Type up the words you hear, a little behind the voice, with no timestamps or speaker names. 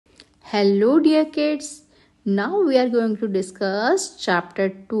Hello dear kids, now we are going to discuss chapter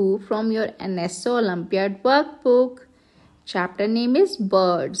 2 from your NSO Olympiad workbook. Chapter name is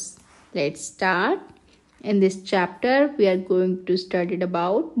birds. Let's start. In this chapter we are going to study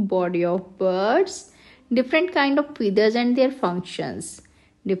about body of birds, different kind of feathers and their functions,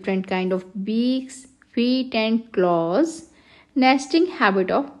 different kind of beaks, feet and claws, nesting habit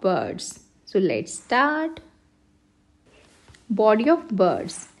of birds. So let's start. Body of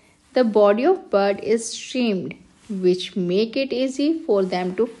birds. The body of bird is streamed, which make it easy for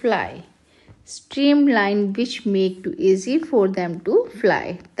them to fly. Streamlined, which make it easy for them to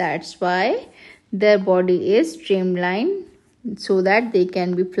fly. That's why their body is streamlined so that they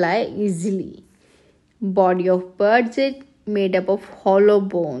can be fly easily. Body of birds is made up of hollow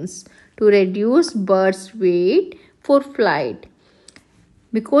bones to reduce birds' weight for flight.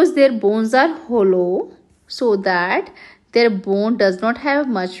 Because their bones are hollow, so that their bone does not have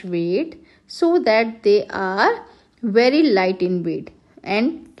much weight, so that they are very light in weight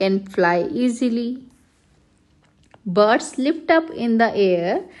and can fly easily. Birds lift up in the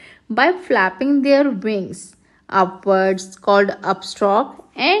air by flapping their wings, upwards called upstroke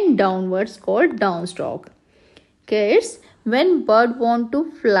and downwards called downstroke. Kids, when birds want to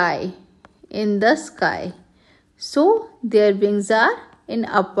fly in the sky, so their wings are in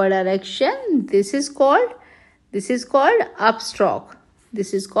upward direction. This is called upstroke.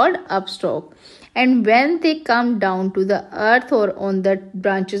 This is called upstroke. And when they come down to the earth or on the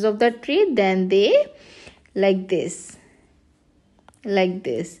branches of the tree, then they like this.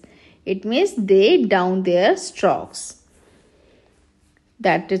 It means they down their strokes.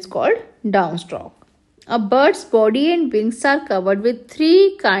 That is called downstroke. A bird's body and wings are covered with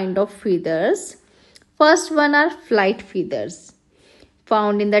three kinds of feathers. First one are flight feathers,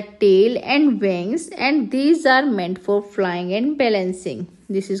 found in the tail and wings, and these are meant for flying and balancing.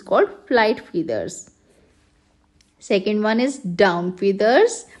 This is called flight feathers. Second one is down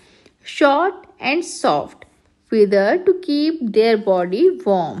feathers, short and soft feather to keep their body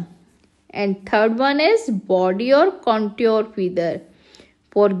warm. And third one is body or contour feather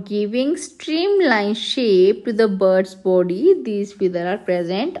for giving streamlined shape to the bird's body. These feathers are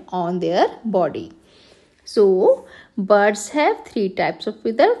present on their body. So, birds have three types of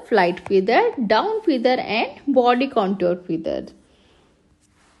feather: flight feather, down feather and body contour feather.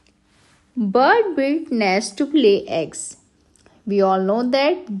 Bird build nest to lay eggs. We all know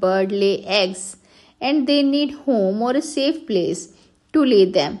that bird lay eggs and they need home or a safe place to lay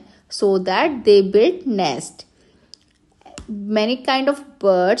them, so that they build nest. Many kind of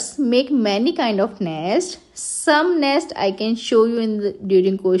birds make many kind of nest. Some nest I can show you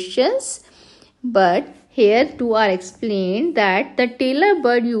during questions, but here too are explained that the tailor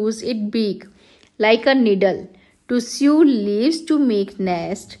bird use its beak like a needle to sew leaves to make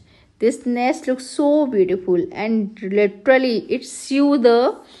nest. This nest looks so beautiful, and literally it sew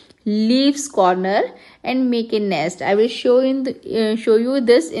the leaves corner and make a nest. I will show you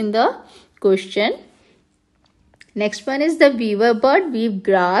this in the question. Next one is the weaver bird weave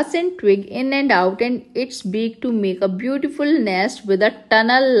grass and twig in and out and its beak to make a beautiful nest with a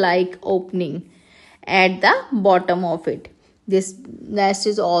tunnel like opening at the bottom of it. This nest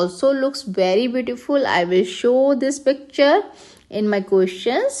is also looks very beautiful. I will show this picture in my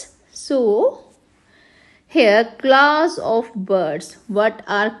questions. So here, class of birds. What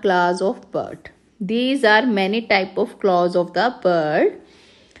are class of bird? These are many type of claws of the bird.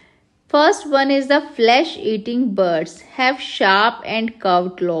 First one is the flesh eating birds have sharp and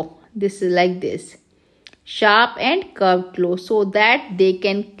curved claw. This is like this, sharp and curved claw, so that they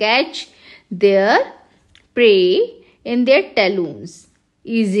can catch their prey in their talons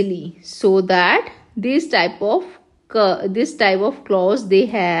easily. So that this type of claws they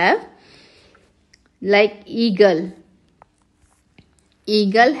have. Like eagle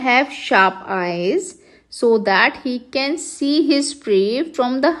have sharp eyes so that he can see his prey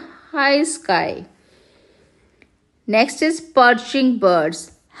from the high sky. Next is perching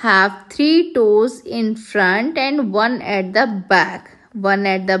birds have three toes in front and one at the back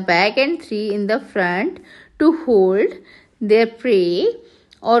and three in the front to hold their prey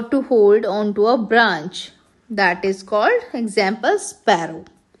or to hold onto a branch. That is called example sparrow.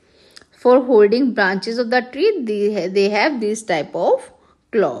 For holding branches of the tree, they have this type of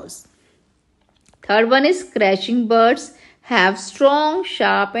claws. Third one is scratching birds have strong,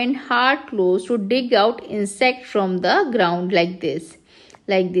 sharp and hard claws to dig out insect from the ground like this.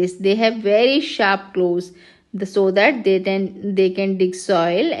 They have very sharp claws so that they can dig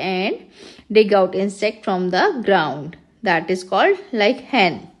soil and dig out insect from the ground. That is called like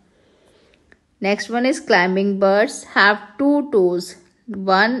hen. Next one is climbing birds have two toes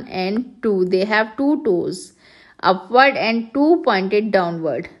 1 and 2. They have two toes, upward and two pointed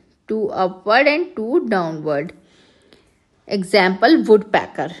downward. Two upward and two downward. Example,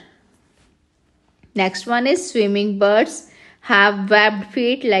 woodpecker. Next one is swimming birds have webbed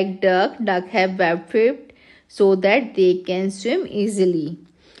feet like duck. Duck have webbed feet so that they can swim easily.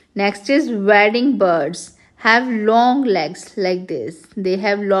 Next is wading birds have long legs like this. They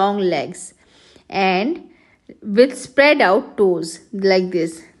have long legs and with spread out toes like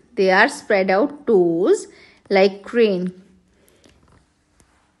this. They are spread out toes like crane.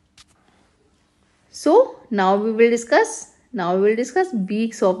 So now we will discuss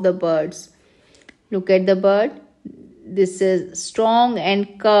beaks of the birds. Look at the bird. This is strong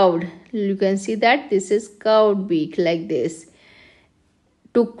and curved. You can see that this is curved beak like this.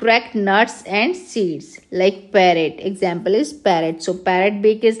 To crack nuts and seeds like parrot. Example is parrot. So parrot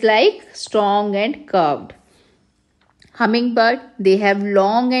beak is like strong and curved. Hummingbird, they have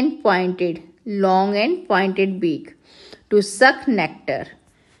long and pointed beak to suck nectar.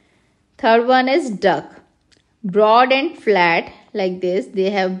 Third one is duck. Broad and flat like this. They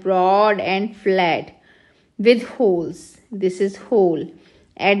have broad and flat with holes. This is hole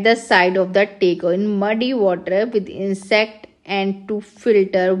at the side of the tail in muddy water with insect and to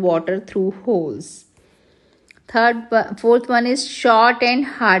filter water through holes. Fourth one is short and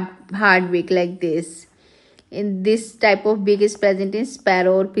hard beak like this. In this type of beak is present in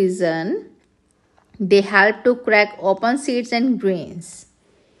sparrow or pigeon. They help to crack open seeds and grains.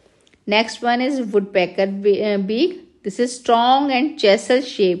 Next one is woodpecker beak. This is strong and chisel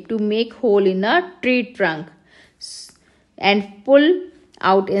shaped to make hole in a tree trunk and pull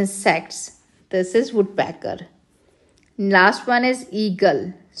out insects. This is woodpecker. Last one is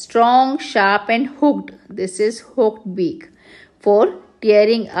eagle. Strong, sharp and hooked. This is hooked beak for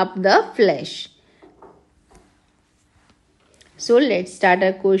tearing up the flesh. So let's start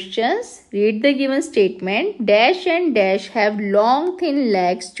our questions. Read the given statement. Dash and dash have long thin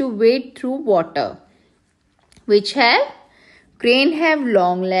legs to wade through water. Which have? Crane have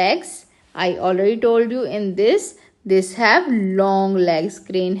long legs. I already told you in this have long legs.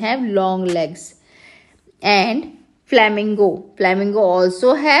 Crane have long legs. And flamingo. Flamingo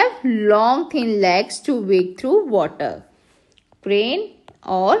also have long thin legs to wade through water. Crane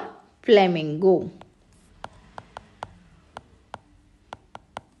or flamingo.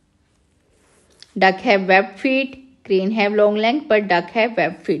 Duck have webbed feet. Crane have long legs, but duck have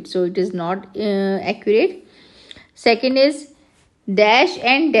webbed feet. So it is not accurate. Second is dash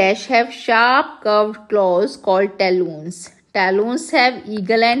and dash have sharp curved claws called talons. Talons have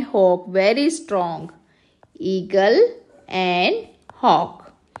eagle and hawk, very strong. Eagle and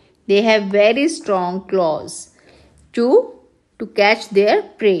hawk. They have very strong claws to catch their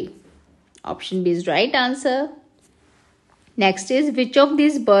prey. Option B is right answer. Next is which of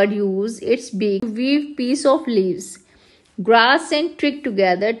these birds use its beak to weave piece of leaves, grass and twig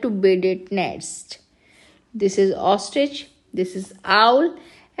together to build its nest. This is ostrich, this is owl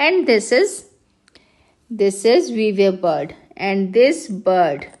and this is weaver bird. And this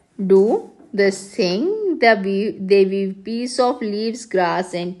bird do this thing. They weave piece of leaves,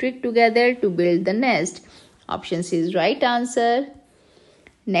 grass and twig together to build the nest. Option C is right answer.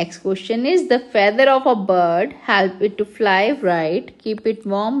 Next question is the feather of a bird help it to fly right, keep it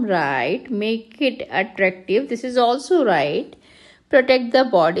warm right, make it attractive. This is also right. Protect the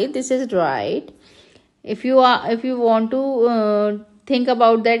body. This is right. If you want to think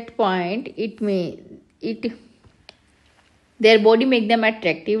about that point, their body make them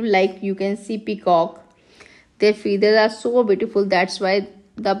attractive. Like you can see peacock. Their feathers are so beautiful. That's why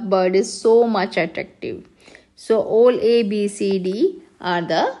the bird is so much attractive. So all A, B, C, D are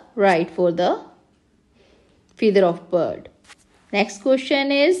the right for the feather of bird. Next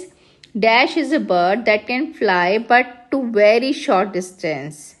question is dash is a bird that can fly but to very short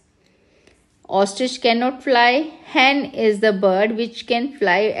distance. Ostrich cannot fly. Hen is the bird which can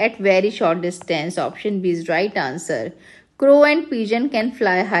fly at very short distance. Option B is right answer. Crow and pigeon can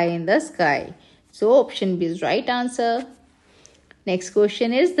fly high in the sky. So option B is right answer. Next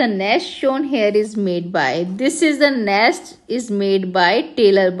question is the nest shown here is made by. This is the nest is made by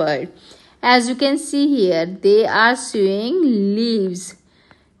tailor bird. As you can see here, they are sewing leaves.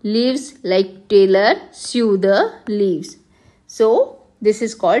 Leaves like tailor sew the leaves. So this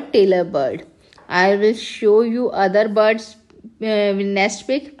is called tailor bird. I will show you other birds nest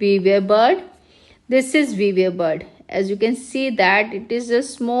pic. Weaver bird. This is weaver bird. As you can see that it is a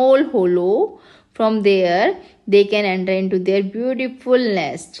small hollow. From there they can enter into their beautiful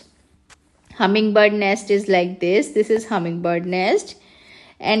nest. Hummingbird nest is like this. This is hummingbird nest.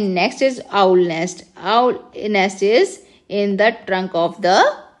 And next is owl nest. Owl nest is in the trunk of the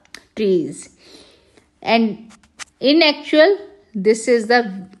trees. And in actual, this is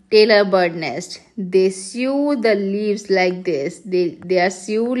the tailor bird nest. They sew the leaves like this. They are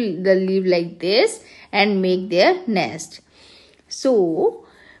sew the leaf like this and make their nest. So,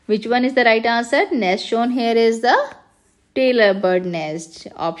 which one is the right answer? Nest shown here is the tailor bird nest.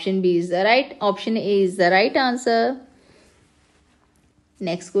 Option B is the right. Option A is the right answer.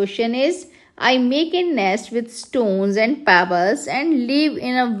 Next question is, I make a nest with stones and pebbles and live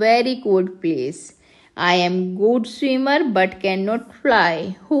in a very cold place. I am good swimmer but cannot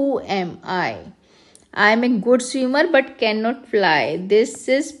fly. Who am I? I am a good swimmer but cannot fly. This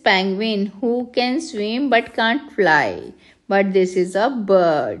is penguin who can swim but can't fly. But this is a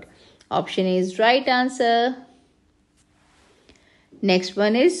bird. Option A is right answer. Next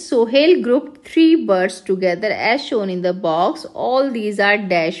one is, Sohail grouped 3 birds together as shown in the box. All these are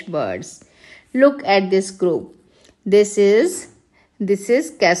dash birds. Look at this group. This is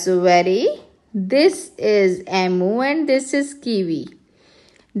cassowary, this is emu, and this is kiwi.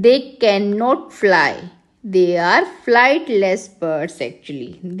 They cannot fly. They are flightless birds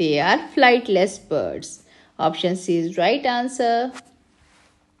actually. They are flightless birds. Option C is right answer.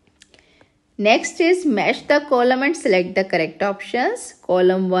 Next is, match the column and select the correct options.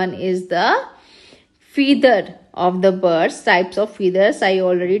 Column 1 is the feather of the birds, types of feathers. I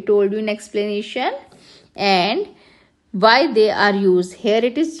already told you in explanation. And why they are used. Here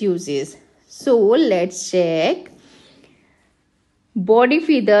it is uses. So let's check. Body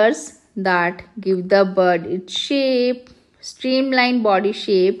feathers that give the bird its shape. Streamlined body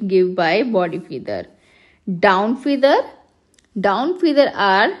shape given by body feather. Down feather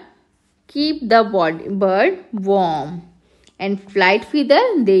are keep the bird warm, and flight feather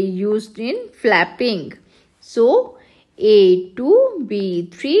they used in flapping. So A2,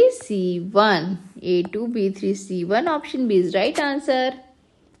 B3, C1. A2, B3, C1. Option B is right answer.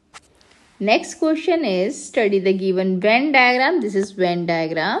 Next question is, study the given Venn diagram. This is Venn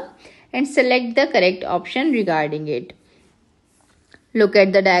diagram and select the correct option regarding it. Look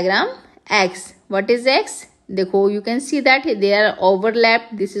at the diagram. X. What is X? You can see that they are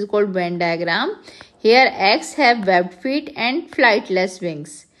overlapped. This is called Venn diagram. Here X have webbed feet and flightless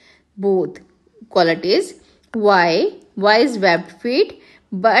wings. Both qualities. Y is webbed feet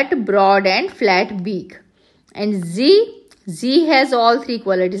but broad and flat beak. And Z has all 3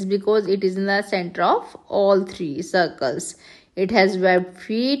 qualities because it is in the center of all 3 circles. It has webbed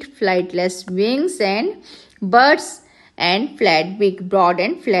feet, flightless wings, and birds and flat beak, broad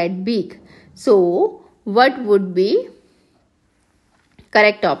and flat beak. So what would be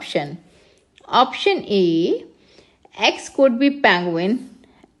correct option? Option A, X could be penguin.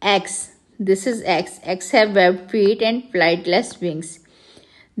 X, this is X. X have webbed feet and flightless wings.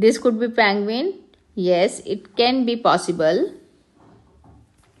 This could be penguin. Yes, it can be possible.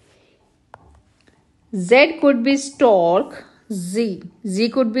 Z could be stork. Z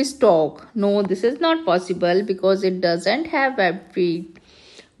could be stork. No, this is not possible because it doesn't have webbed feet.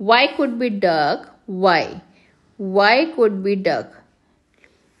 Y could be duck. Y could be duck.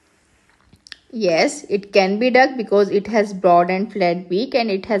 Yes, it can be duck because it has broad and flat beak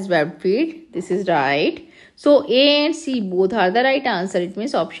and it has webbed feet. This is right. So A and C both are the right answer. It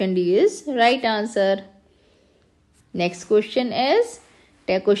means option D is right answer. Next question is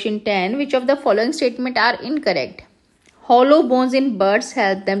question 10. Which of the following statements are incorrect? Hollow bones in birds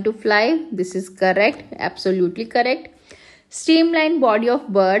help them to fly. This is correct. Absolutely correct. Streamlined body of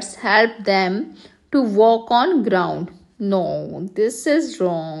birds help them to walk on ground. No, this is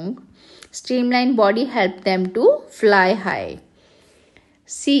wrong. Streamlined body help them to fly high.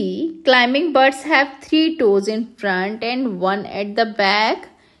 C. Climbing birds have 3 toes in front and 1 at the back.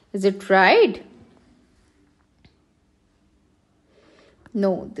 Is it right?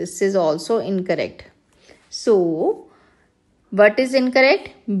 No, this is also incorrect. So, what is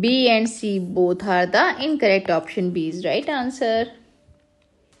incorrect? B and C both are the incorrect. Option B is right answer.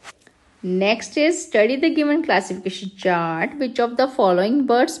 Next is, study the given classification chart. Which of the following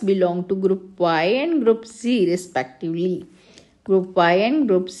birds belong to group Y and group Z respectively? Group Y and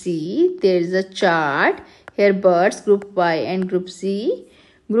group C. There is a chart. Here birds group Y and group C.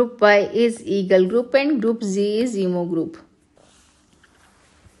 Group Y is eagle group and group Z is emu group.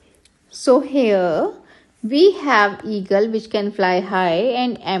 So here we have eagle which can fly high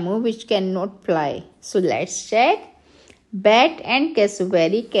and emu which cannot fly. So let's check. Bat and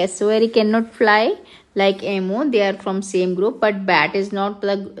cassowary. Cassowary cannot fly like emu. They are from same group, but bat is not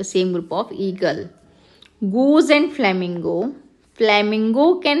the same group of eagle. Goose and flamingo.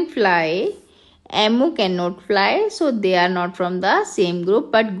 Flamingo can fly Emu cannot fly, so they are not from the same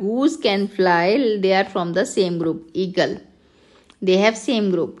group. But goose can fly, they are from the same group. Eagle, they have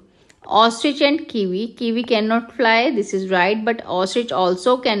same group. Ostrich and kiwi, kiwi cannot fly, this is right, but ostrich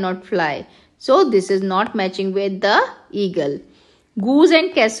also cannot fly. So this is not matching with the eagle. Goose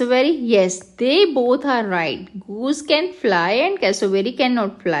and cassowary, yes, they both are right. Goose can fly and cassowary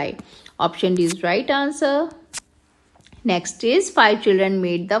cannot fly. Option D is right answer. Next is 5 children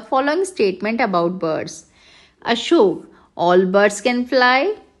made the following statement about birds. Ashok, all birds can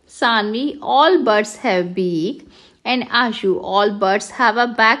fly. Sanvi, all birds have beak. And Ashu, all birds have a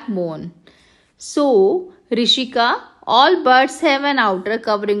backbone. So, Rishika, all birds have an outer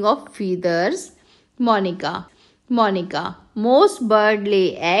covering of feathers. Monica, most birds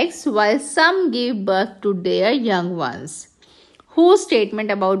lay eggs while some give birth to their young ones. Whose statement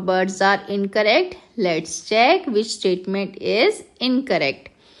about birds are incorrect? Let's check which statement is incorrect.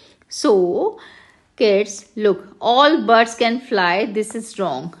 So, kids, look, all birds can fly. This is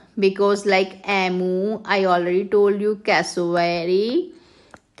wrong because like emu, I already told you, cassowary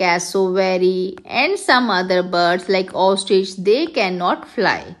and some other birds like ostrich, they cannot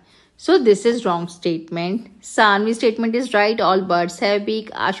fly. So this is wrong statement. Sanvi's statement is right, all birds have beak.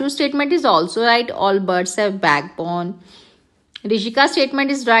 Ashu's statement is also right, all birds have backbone. Rishika's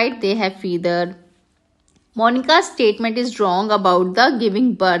statement is right, they have feather. Monica's statement is wrong about the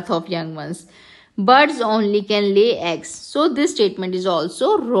giving birth of young ones. Birds only can lay eggs. So this statement is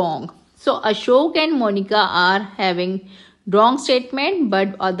also wrong. So Ashok and Monica are having wrong statement,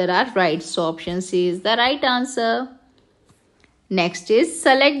 but other are right. So option C is the right answer. Next is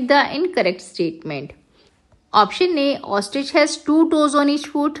select the incorrect statement. Option A, ostrich has 2 toes on each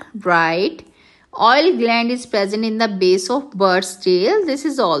foot. Right. Oil gland is present in the base of bird's tail. This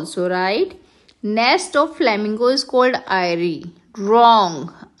is also right. Nest of flamingo is called eyrie.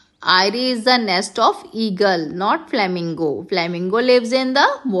 Wrong. Eyrie is the nest of eagle, not flamingo. Flamingo lives in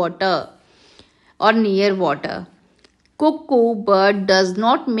the water or near water. Cuckoo bird does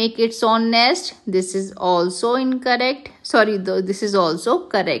not make its own nest. This is also incorrect. This is also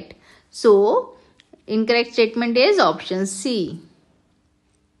correct. So, incorrect statement is option C.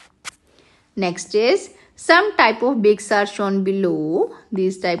 Next is some type of beaks are shown below.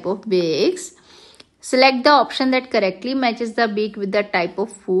 These type of beaks. Select the option that correctly matches the beak with the type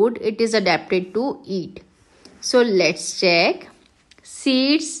of food it is adapted to eat. So let's check.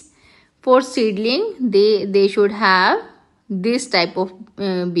 Seeds, for seedling, they should have this type of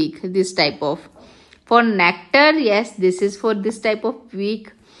beak, this type of. For nectar, yes, this is for this type of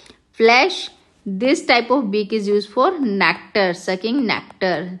beak. Flesh, this type of beak is used for nectar, sucking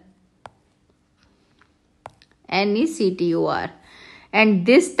nectar. NECTOR. And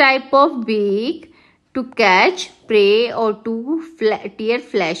this type of beak to catch prey or to tear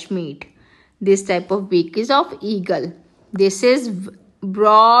flesh meat. This type of beak is of eagle. This is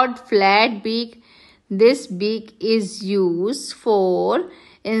broad flat beak. This beak is used for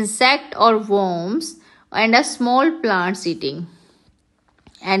insect or worms and a small plants eating.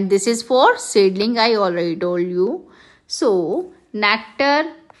 And this is for seedling, I already told you. So,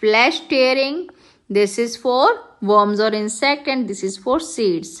 nectar, flesh tearing, this is for worms or insect and this is for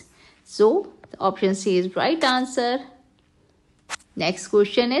seeds. So, option C is right answer. Next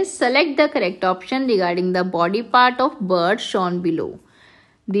question is select the correct option regarding the body part of bird shown below.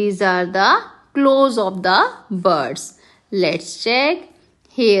 These are the claws of the birds. Let's check.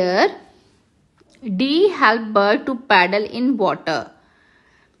 Here, D help bird to paddle in water.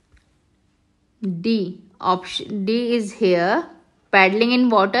 Option D is here. Paddling in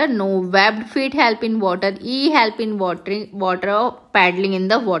water, no. Webbed feet help in water. E help in water or paddling in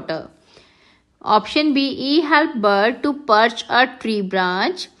the water. Option B, E help bird to perch a tree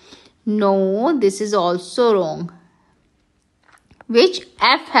branch. No, this is also wrong. Which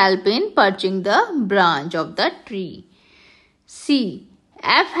F help in perching the branch of the tree. C,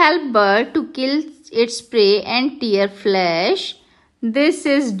 F help bird to kill its prey and tear flesh. This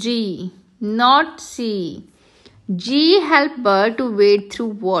is G, not C. G help bird to wade through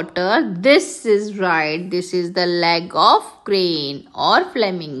water. This is right. This is the leg of crane or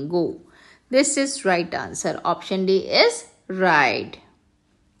flamingo. This is right answer. Option D is right.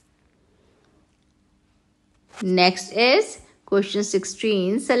 Next is question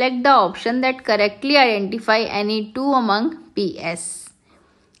 16. Select the option that correctly identify any two among PS.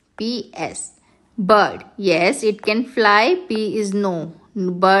 PS. Bird. Yes, it can fly. P is no.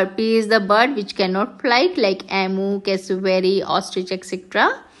 Bird. P is the bird which cannot fly like emu, cassowary, ostrich,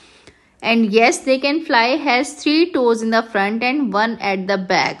 etc. And yes, they can fly. Has 3 toes in the front and 1 at the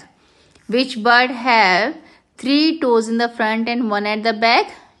back. Which bird have 3 toes in the front and 1 at the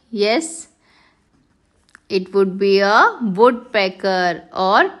back? Yes, It would be a woodpecker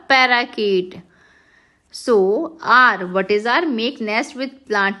or parakeet. So R, what is R? Make nest with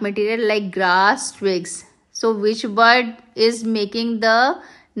plant material like grass, twigs. So which bird is making the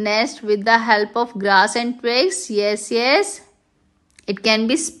nest with the help of grass and twigs? Yes. It can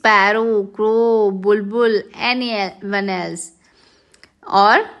be sparrow, crow, bulbul, anyone else.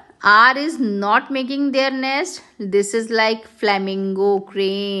 Or R is not making their nest. This is like flamingo,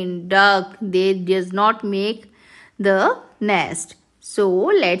 crane, duck. They does not make the nest. So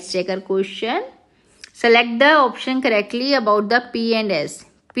let's check our question. Select the option correctly about the P and S.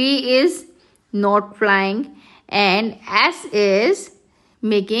 P is not flying and S is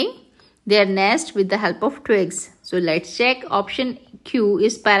making their nest with the help of twigs. So let's check. Option Q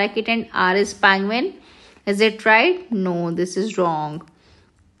is parakeet and R is penguin. Is it right? No, this is wrong.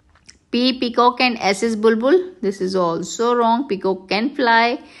 P peacock and S is bulbul. This is also wrong. Peacock can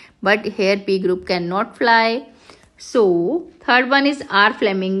fly, but here P group cannot fly. So third one is R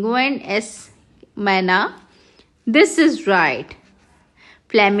flamingo and S Mana. This is right.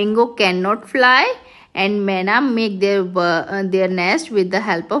 Flamingo cannot fly and Mana make their nest with the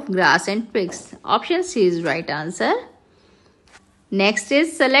help of grass and twigs. Option C is right answer. Next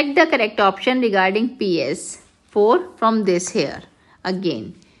is select the correct option regarding PS. 4 from this here.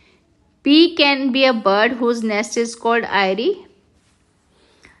 Again, P can be a bird whose nest is called eyrie.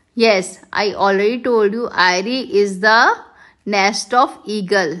 Yes, I already told you eyrie is the nest of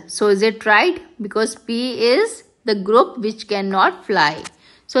eagle. So is it right? Because P is the group which cannot fly.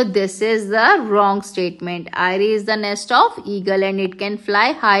 So this is the wrong statement. Eyrie is the nest of eagle and it can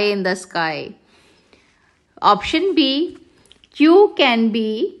fly high in the sky. Option B, Q can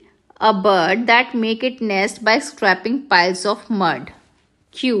be a bird that make it nest by scraping piles of mud.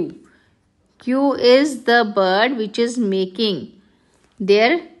 Q is the bird which is making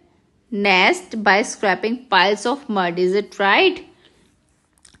their nest by scraping piles of mud. Is it right?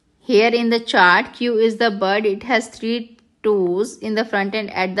 Here in the chart, Q is the bird. It has 3 toes in the front and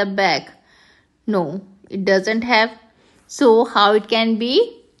at the back. No, it doesn't have. So how it can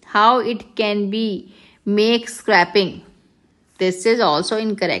be? How it can be make scraping? This is also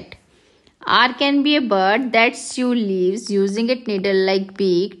incorrect. R can be a bird that chew leaves using its needle-like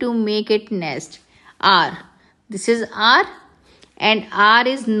beak to make its nest. R. This is R. And R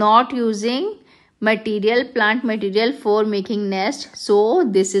is not using plant material for making nest. So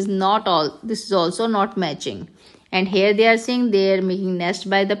this is also not matching. And here they are saying they are making nest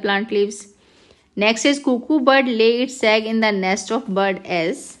by the plant leaves. Next is cuckoo bird lay its egg in the nest of bird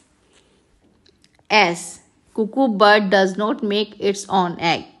S. Cuckoo bird does not make its own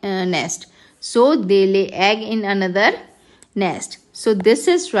nest. So they lay egg in another nest. So this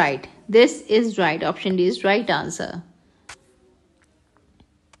is right. This is right. Option D is right answer.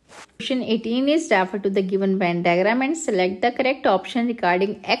 Question 18 is refer to the given Venn diagram and select the correct option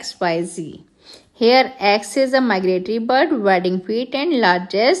regarding X, Y, Z. Here X is a migratory bird, wedding feet and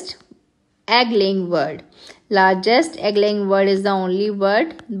largest egg-laying bird. Largest egg-laying bird is the only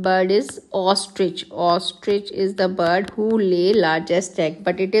bird. Bird is ostrich. Ostrich is the bird who lay largest egg,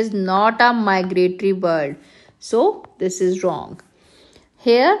 but it is not a migratory bird. So this is wrong.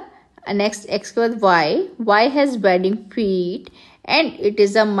 Here next X with Y. Y has wedding feet and it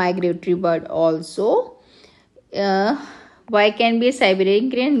is a migratory bird also. Y can be a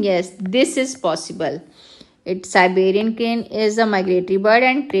Siberian crane. Yes, this is possible. Siberian crane is a migratory bird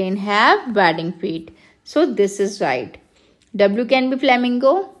and crane have wedding feet. So this is right. W can be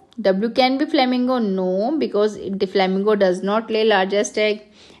flamingo. W can be flamingo. No, because the flamingo does not lay largest egg.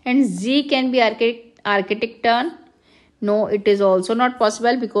 And Z can be arctic tern. No, it is also not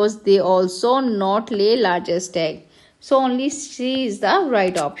possible because they also not lay largest egg. So only C is the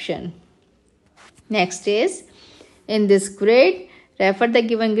right option. Next is in this grid, refer the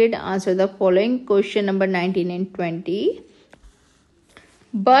given grid, answer the following question number 19 and 20.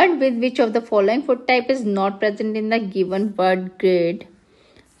 Bird with which of the following foot type is not present in the given bird grid?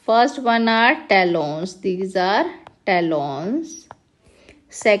 First one are talons. These are talons.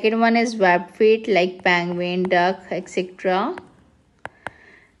 Second one is webbed feet like penguin, duck, etc.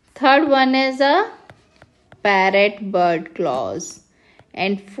 Third one is a parrot bird claws.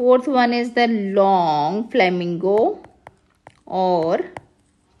 And fourth one is the long flamingo or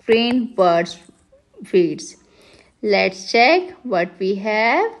crane bird's feet. Let's check what we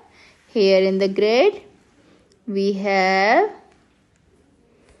have here in the grid. We have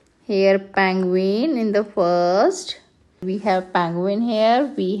here penguin in the first. We have penguin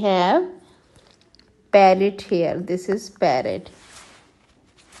here. We have parrot here. This is parrot.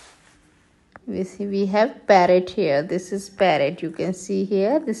 We have parrot here. This is parrot. You can see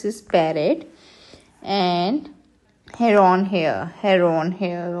here. This is parrot. and heron here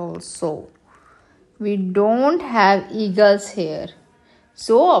also. We don't have eagles here.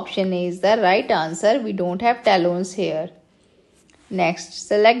 So option A is the right answer. We don't have talons here. Next,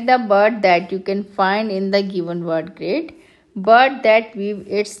 select the bird that you can find in the given word grid. Bird that weave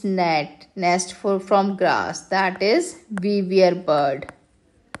its nest from grass, that is weaver bird.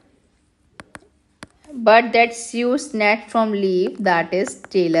 Bird that sews net from leaf, that is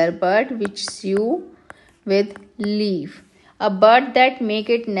tailor bird, which sew with leaf. A bird that make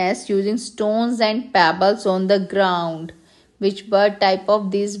its nest using stones and pebbles on the ground. Which bird type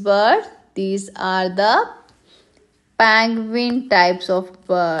of these birds? These are the penguin types of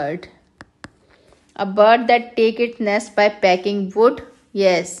bird. A bird that take its nest by packing wood.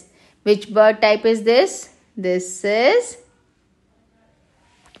 Yes. Which bird type is this? This is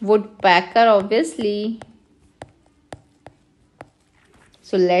woodpecker, obviously.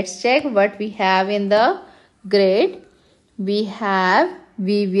 So let's check what we have in the grid. We have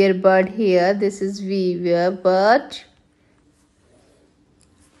weaver bird here. This is weaver bird.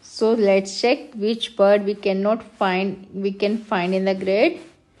 So let's check which bird we can find in the grid.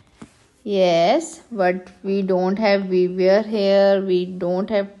 Yes, but we don't have weaver here. We don't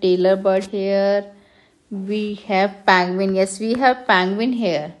have tailor bird here. We have penguin. Yes, we have penguin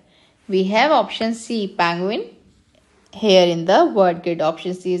here. We have option C, penguin, here in the word grid.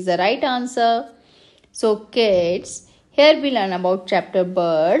 Option C is the right answer. So kids, here we learn about chapter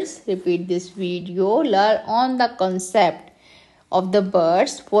birds. Repeat this video. Learn on the concept of the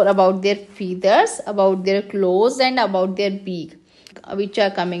birds, about their feathers, about their claws, and about their beak, which are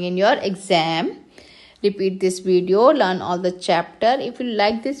coming in your exam. Repeat this video, learn all the chapter. If you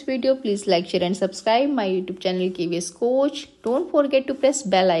like this video, please like, share and subscribe my YouTube channel KVS Coach. Don't forget to press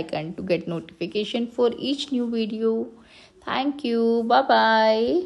bell icon to get notification for each new video. Thank you. Bye bye.